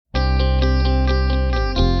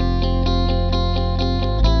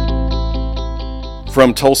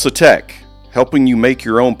From Tulsa Tech, helping you make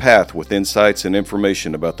your own path with insights and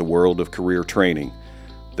information about the world of career training.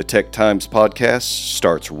 The Tech Times podcast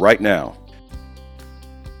starts right now.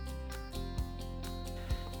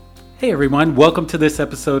 Hey everyone, welcome to this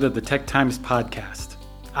episode of the Tech Times podcast.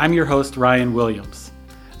 I'm your host, Ryan Williams.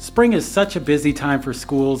 Spring is such a busy time for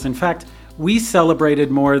schools. In fact, we celebrated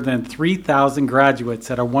more than 3,000 graduates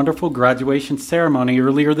at a wonderful graduation ceremony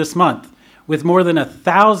earlier this month, with more than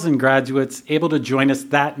 1,000 graduates able to join us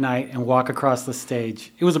that night and walk across the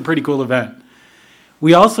stage. It was a pretty cool event.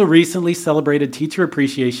 We also recently celebrated Teacher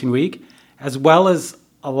Appreciation Week, as well as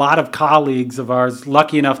a lot of colleagues of ours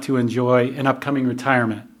lucky enough to enjoy an upcoming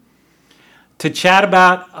retirement. To chat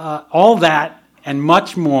about all that and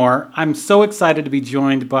much more, I'm so excited to be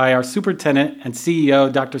joined by our Superintendent and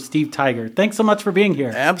CEO, Dr. Steve Tiger. Thanks so much for being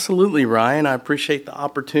here. Absolutely, Ryan. I appreciate the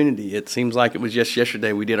opportunity. It seems like it was just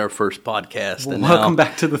yesterday we did our first podcast. Well, welcome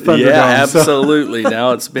back to the Thunderdome. Yeah, absolutely.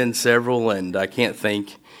 Now it's been several, and I can't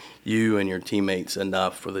thank you and your teammates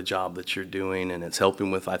enough for the job that you're doing, and it's helping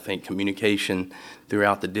with, I think, communication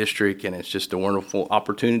throughout the district, and it's just a wonderful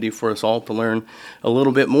opportunity for us all to learn a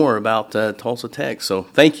little bit more about Tulsa Tech. So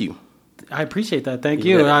thank you. I appreciate that. Thank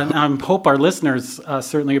you. I hope our listeners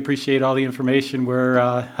certainly appreciate all the information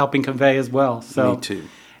we're helping convey as well. So, me too.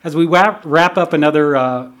 As we wrap up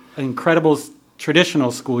another incredible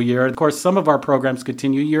traditional school year, of course, some of our programs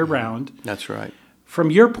continue year-round. That's right.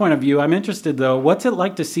 From your point of view, I'm interested, though, what's it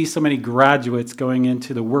like to see so many graduates going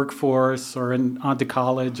into the workforce or onto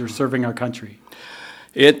college or serving our country?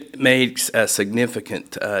 It makes a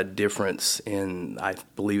significant difference in, I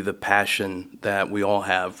believe, the passion that we all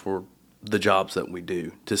have for the jobs that we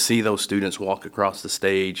do. To see those students walk across the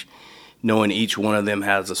stage, knowing each one of them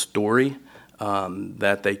has a story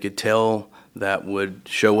that they could tell that would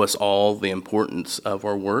show us all the importance of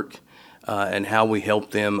our work and how we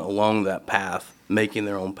help them along that path, making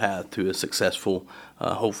their own path to a successful,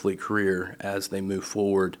 hopefully, career as they move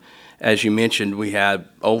forward. As you mentioned, we had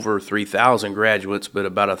over 3,000 graduates, but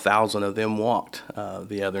about 1,000 of them walked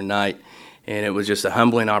the other night. And it was just a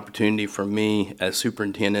humbling opportunity for me as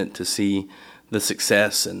superintendent to see the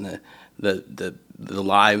success and the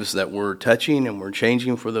lives that we're touching and we're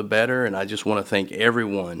changing for the better. And I just want to thank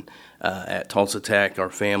everyone at Tulsa Tech, our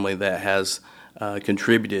family, that has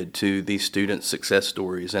contributed to these students' success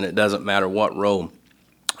stories. And it doesn't matter what role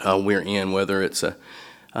we're in, whether it's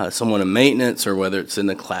someone in maintenance or whether it's in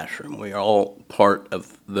the classroom. We are all part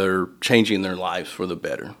of their changing their lives for the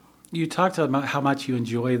better. You talked about how much you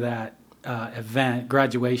enjoy that event,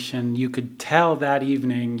 graduation. You could tell that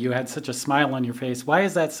evening you had such a smile on your face. Why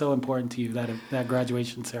is that so important to you, that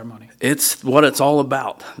graduation ceremony? It's what it's all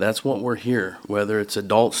about. That's what we're here, whether it's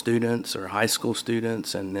adult students or high school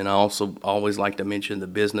students. And then I also always like to mention the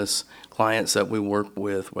business clients that we work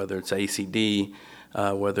with, whether it's ACD,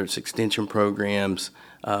 whether it's extension programs.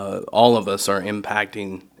 All of us are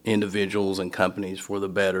impacting individuals and companies for the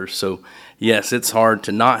better. So yes, it's hard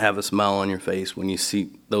to not have a smile on your face when you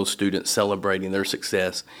see those students celebrating their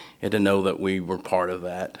success and to know that we were part of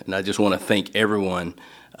that. And I just want to thank everyone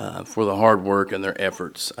for the hard work and their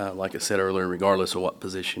efforts, like I said earlier, regardless of what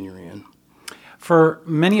position you're in. For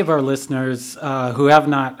many of our listeners who have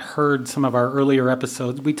not heard some of our earlier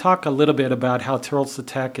episodes, we talk a little bit about how Tulsa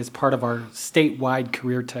Tech is part of our statewide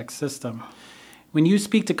career tech system. When you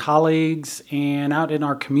speak to colleagues and out in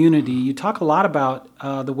our community, you talk a lot about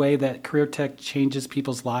the way that career tech changes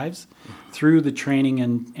people's lives through the training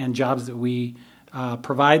and jobs that we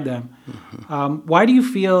provide them. Why do you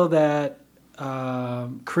feel that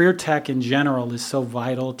career tech in general is so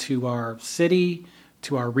vital to our city,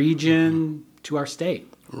 to our region, to our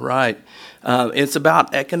state? Right. It's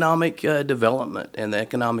about economic development and the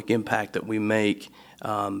economic impact that we make,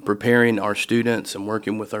 preparing our students and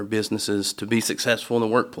working with our businesses to be successful in the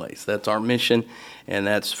workplace. That's our mission, and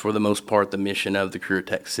that's, for the most part, the mission of the career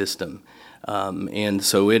tech system. And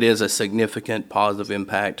so it is a significant positive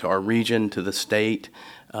impact to our region, to the state,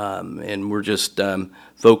 and we're just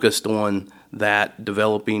focused on that,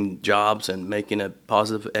 developing jobs and making a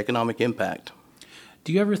positive economic impact.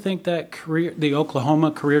 Do you ever think that the Oklahoma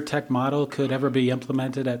career tech model could ever be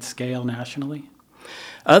implemented at scale nationally?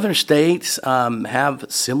 Other states have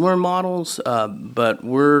similar models, but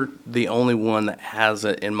we're the only one that has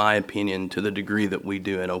it, in my opinion, to the degree that we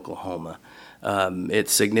do in Oklahoma.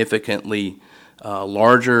 It's significantly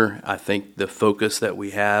larger. I think the focus that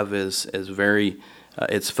we have is very,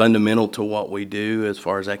 it's fundamental to what we do as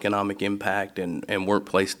far as economic impact and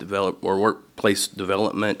workplace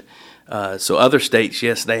development. So other states,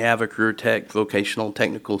 yes, they have a career tech, vocational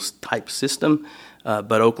technical type system,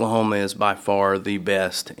 but Oklahoma is by far the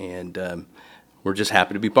best, and we're just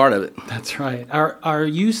happy to be part of it. That's right. Are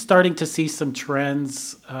you starting to see some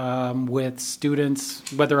trends with students,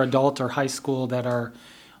 whether adult or high school, that are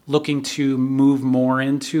looking to move more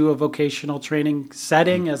into a vocational training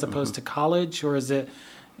setting as opposed to college, or is it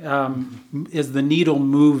is the needle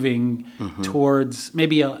moving towards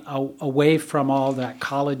maybe away from all that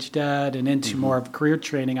college debt and into more of career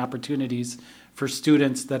training opportunities for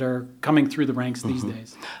students that are coming through the ranks these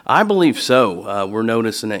days? I believe so. We're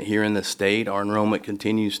noticing it here in the state. Our enrollment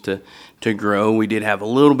continues to grow. We did have a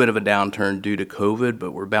little bit of a downturn due to COVID,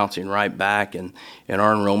 but we're bouncing right back, and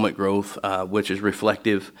our enrollment growth, which is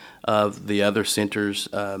reflective of the other centers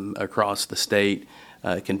across the state,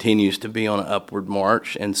 continues to be on an upward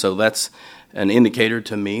march. And so that's an indicator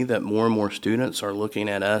to me that more and more students are looking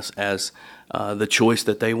at us as the choice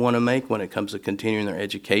that they want to make when it comes to continuing their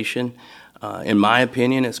education. In my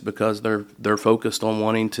opinion, it's because they're focused on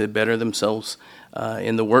wanting to better themselves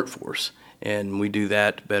in the workforce, and we do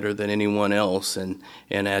that better than anyone else. And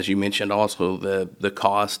as you mentioned, also the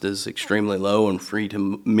cost is extremely low and free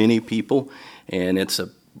to many people, and it's a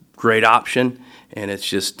great option. And it's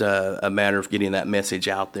just a matter of getting that message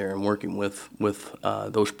out there and working with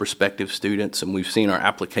those prospective students. And we've seen our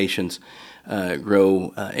applications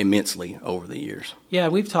grow immensely over the years. Yeah,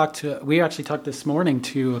 we actually talked this morning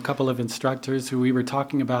to a couple of instructors who we were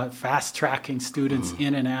talking about fast tracking students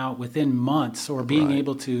in and out within months, or being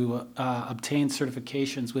able to obtain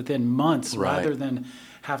certifications within months rather than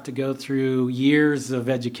have to go through years of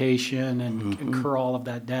education and incur all of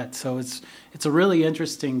that debt. So it's a really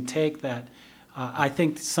interesting take that I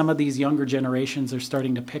think some of these younger generations are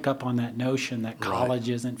starting to pick up on that notion that college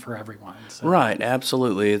isn't for everyone. So. Right,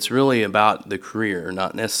 absolutely. It's really about the career,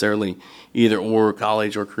 not necessarily either or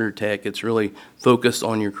college or career tech. It's really focused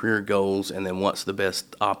on your career goals and then what's the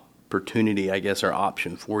best opportunity, I guess, or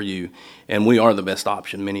option for you. And we are the best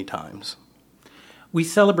option many times. We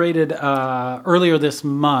celebrated earlier this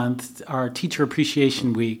month our Teacher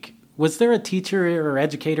Appreciation Week. Was there a teacher or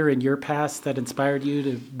educator in your past that inspired you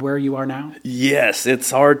to where you are now? Yes, it's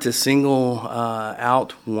hard to single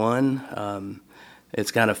out one.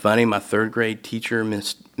 It's kind of funny. My third grade teacher,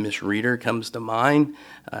 Miss Reeder, comes to mind.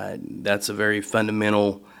 That's a very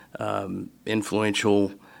fundamental,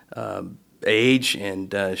 influential age,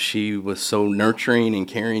 and she was so nurturing and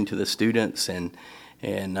caring to the students.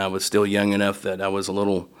 And I was still young enough that I was a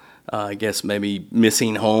little, I guess, maybe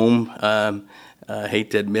missing home. I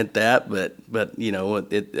hate to admit that, but you know,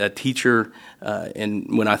 a teacher,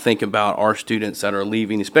 and when I think about our students that are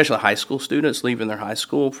leaving, especially high school students leaving their high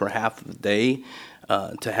school for half of the day,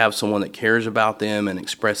 to have someone that cares about them and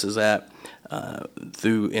expresses that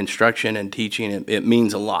through instruction and teaching, it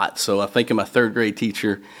means a lot. So I think of my third grade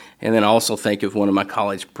teacher, and then I also think of one of my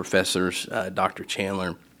college professors, Dr.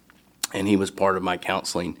 Chandler, and he was part of my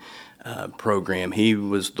counseling program. He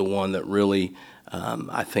was the one that really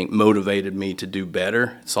I think motivated me to do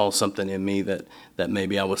better. Saw something in me that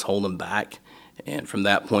maybe I was holding back, and from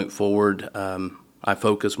that point forward, I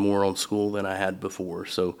focused more on school than I had before.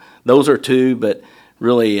 So those are two, but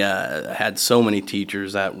really had so many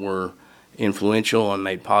teachers that were influential and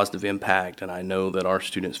made positive impact, and I know that our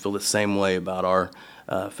students feel the same way about our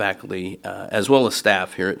faculty as well as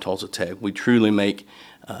staff here at Tulsa Tech. We truly make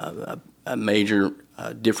a major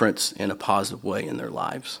difference in a positive way in their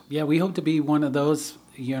lives. Yeah, we hope to be one of those,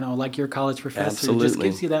 like your college professor. Absolutely. It just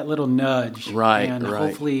gives you that little nudge. Right.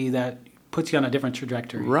 Hopefully that puts you on a different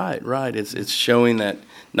trajectory. Right. It's showing that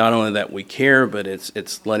not only that we care, but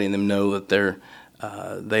it's letting them know that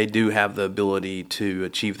they do have the ability to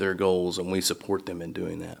achieve their goals, and we support them in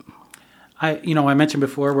doing that. I mentioned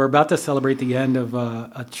before, we're about to celebrate the end of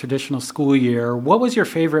a traditional school year. What was your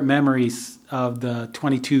favorite memories of the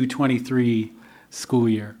 22-23 school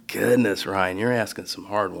year? Goodness, Ryan, you're asking some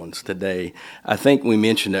hard ones today. I think we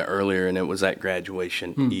mentioned it earlier, and it was that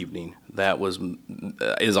graduation evening. That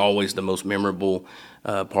is always the most memorable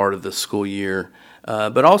part of the school year.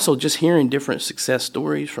 But also just hearing different success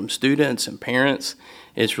stories from students and parents.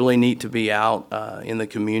 It's really neat to be out in the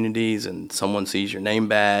communities and someone sees your name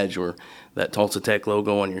badge or that Tulsa Tech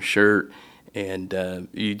logo on your shirt, and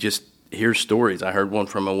you just hear stories. I heard one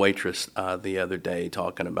from a waitress the other day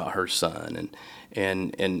talking about her son,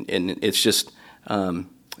 and it's just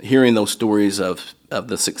hearing those stories of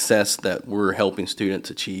the success that we're helping students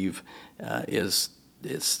achieve is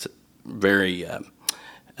very.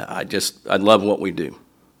 I love what we do.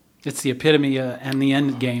 It's the epitome and the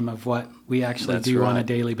end game of what we actually do on a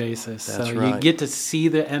daily basis. That's so right. You get to see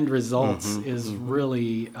the end results is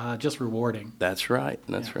really just rewarding. That's right.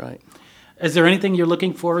 Right. Is there anything you're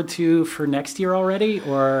looking forward to for next year already,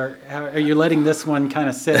 or are you letting this one kind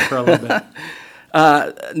of sit for a little bit?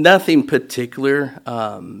 Nothing particular.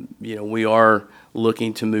 We are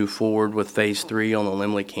looking to move forward with Phase 3 on the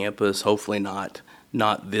Lemley campus. Hopefully not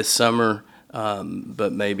this summer,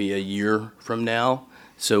 but maybe a year from now.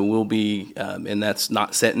 So we'll be, and that's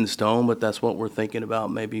not set in stone, but that's what we're thinking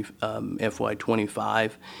about, maybe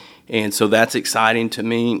FY25. And so that's exciting to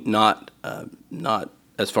me, not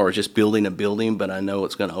as far as just building a building, but I know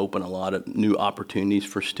it's going to open a lot of new opportunities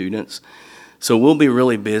for students. So we'll be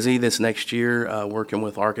really busy this next year working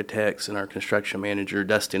with architects and our construction manager,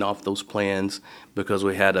 dusting off those plans because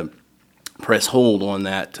we had to press hold on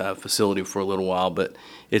that facility for a little while. But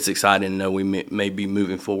it's exciting to know we may be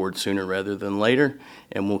moving forward sooner rather than later,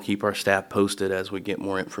 and we'll keep our staff posted as we get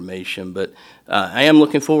more information. But I am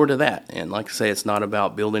looking forward to that. And like I say, it's not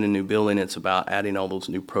about building a new building. It's about adding all those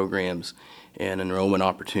new programs and enrollment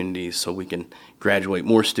opportunities so we can graduate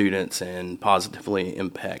more students and positively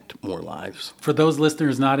impact more lives. For those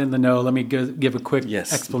listeners not in the know, let me give a quick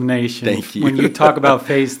explanation. Thank you. When you talk about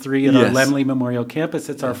Phase 3 at our Yes. Lemley Memorial Campus,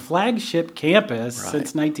 it's our flagship campus Right.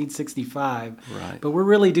 since 1965. Right. But we're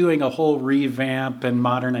really doing a whole revamp and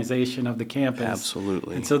modernization of the campus.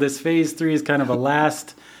 Absolutely. And so this Phase 3 is kind of a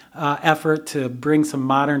last effort to bring some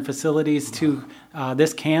modern facilities to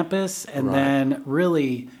this campus and Right. then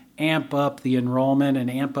really amp up the enrollment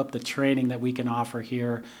and amp up the training that we can offer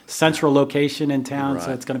here. Central location in town, so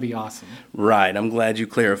Right. it's going to be awesome. Right. I'm glad you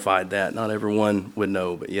clarified that. Not everyone would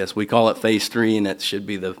know, but yes, we call it Phase 3, and that should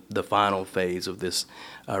be the final phase of this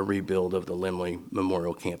rebuild of the Lemley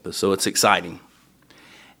Memorial Campus. So it's exciting.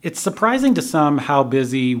 It's surprising to some how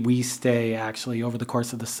busy we stay actually over the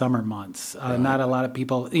course of the summer months. Not a lot of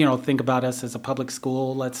people, think about us as a public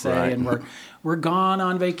school, let's say, Right. and we're gone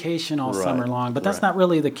on vacation all Right. summer long. But that's Right. not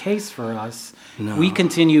really the case for us. No. We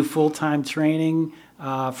continue full-time training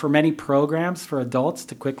for many programs for adults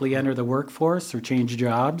to quickly enter the workforce or change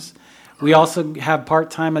jobs. We also have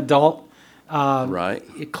part-time adult Right.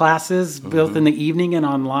 classes both in the evening and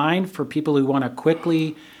online for people who want to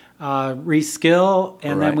quickly reskill,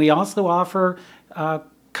 and then Right. we also offer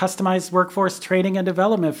customized workforce training and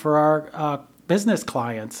development for our business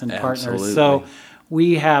clients and partners. Absolutely. So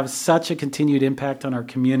we have such a continued impact on our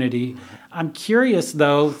community. I'm curious,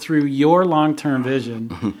 though, through your long-term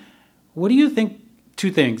vision, what do you think?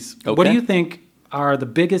 Two things. What do Okay. you think are the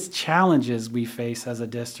biggest challenges we face as a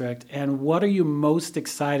district, and what are you most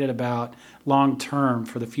excited about long-term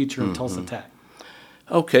for the future of Tulsa Tech?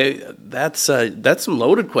 Okay, that's some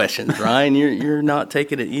loaded questions, Ryan. You're not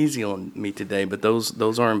taking it easy on me today, but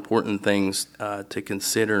those are important things to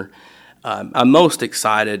consider. I'm most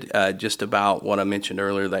excited just about what I mentioned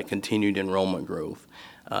earlier, that continued enrollment growth,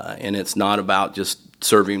 and it's not about just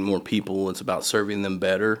serving more people; it's about serving them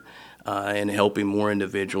better and helping more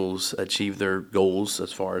individuals achieve their goals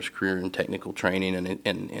as far as career and technical training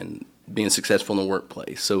and being successful in the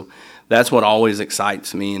workplace. So that's what always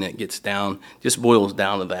excites me, and it just boils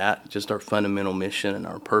down to that, just our fundamental mission and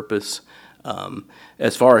our purpose.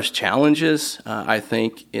 As far as challenges, I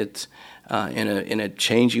think it's in a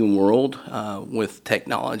changing world with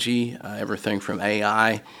technology, everything from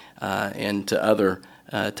AI and to other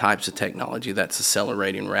types of technology that's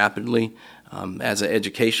accelerating rapidly. As an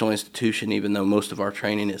educational institution, even though most of our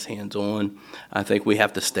training is hands-on, I think we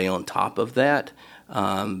have to stay on top of that,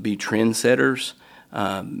 be trendsetters,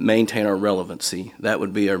 maintain our relevancy. That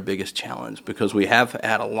would be our biggest challenge because we have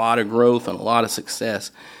had a lot of growth and a lot of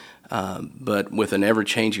success, but with an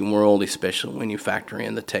ever-changing world, especially when you factor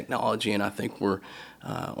in the technology, and I think we're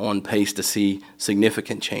on pace to see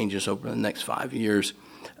significant changes over the next 5 years.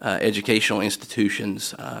 Educational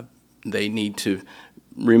institutions, they need to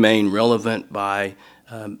remain relevant by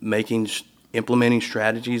implementing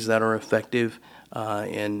strategies that are effective,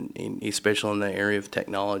 especially in the area of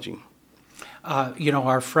technology.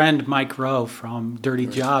 Our friend Mike Rowe from Dirty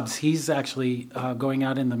Jobs, he's actually going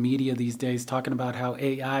out in the media these days talking about how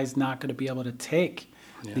AI is not going to be able to take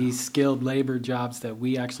these skilled labor jobs that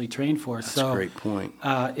we actually train for. That's a great point.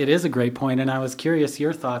 It is a great point, and I was curious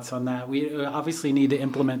your thoughts on that. We obviously need to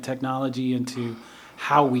implement technology into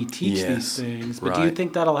how we teach these things, but do you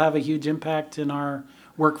think that'll have a huge impact in our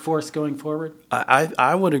workforce going forward?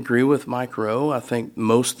 I would agree with Mike Rowe. I think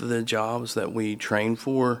most of the jobs that we train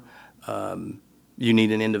for, you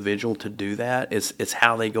need an individual to do that. It's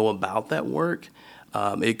how they go about that work.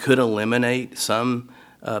 It could eliminate some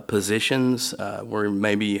positions where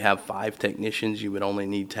maybe you have 5 technicians, you would only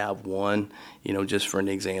need to have 1, just for an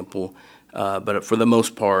example. But for the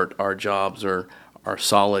most part, our jobs are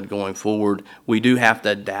solid going forward. We do have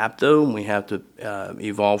to adapt, though, and we have to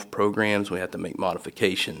evolve programs. We have to make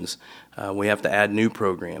modifications. We have to add new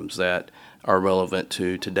programs that are relevant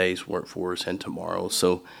to today's workforce and tomorrow.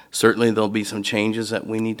 So certainly there'll be some changes that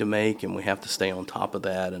we need to make, and we have to stay on top of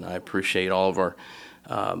that. And I appreciate all of our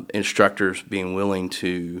instructors being willing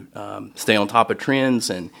to stay on top of trends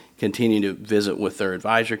and continue to visit with their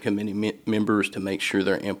advisory committee members to make sure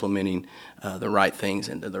they're implementing the right things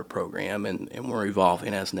into their program, and we're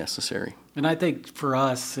evolving as necessary. And I think for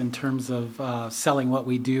us, in terms of selling what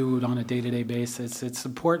we do on a day-to-day basis, it's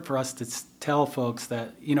important for us to tell folks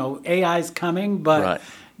that, AI is coming, but Right.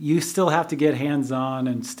 you still have to get hands-on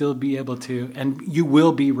and still be able to, and you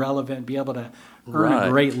will be relevant, be able to earn Right. a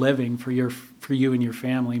great living for you and your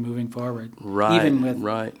family moving forward. Right. Even with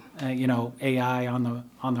Right. AI on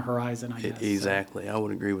the horizon, I guess. Exactly. I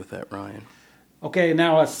would agree with that, Ryan. Okay,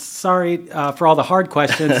 now sorry for all the hard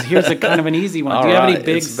questions. Here's a kind of an easy one. All Do you have any right,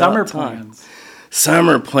 big it's about summer time. plans?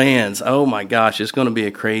 Summer plans. Oh my gosh, it's going to be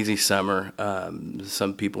a crazy summer.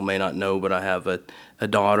 Some people may not know, but I have a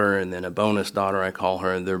daughter and then a bonus daughter, I call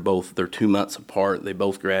her. They're 2 months apart. They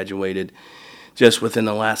both graduated just within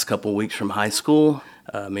the last couple of weeks from high school.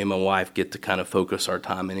 Me and my wife get to kind of focus our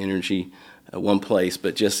time and energy at one place,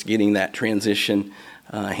 but just getting that transition,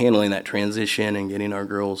 handling that transition and getting our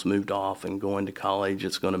girls moved off and going to college,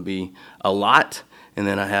 it's going to be a lot. And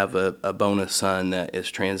then I have a bonus son that is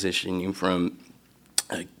transitioning from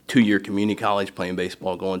a 2-year community college playing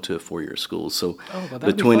baseball going to a 4-year school. So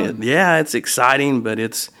between it, yeah, it's exciting, but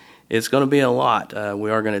it's going to be a lot. We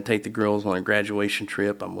are going to take the girls on a graduation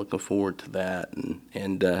trip. I'm looking forward to that,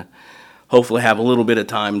 and hopefully have a little bit of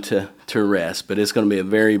time to rest. But it's going to be a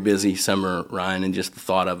very busy summer, Ryan, and just the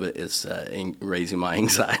thought of it is raising my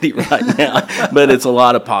anxiety right now. But it's a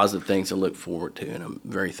lot of positive things to look forward to, and I'm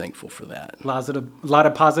very thankful for that. A lot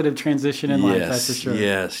of positive transition in life, that's for sure.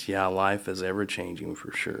 Yes, yeah, life is ever-changing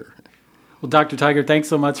for sure. Well, Dr. Tiger, thanks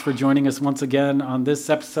so much for joining us once again on this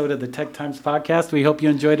episode of the Tech Times podcast. We hope you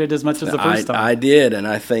enjoyed it as much as the first time. I did, and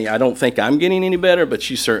I don't think I'm getting any better, but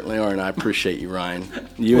you certainly are, and I appreciate you, Ryan.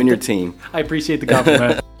 You and your team. I appreciate the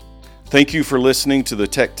compliment. Thank you for listening to the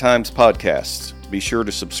Tech Times podcast. Be sure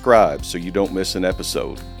to subscribe so you don't miss an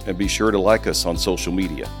episode, and be sure to like us on social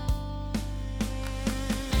media.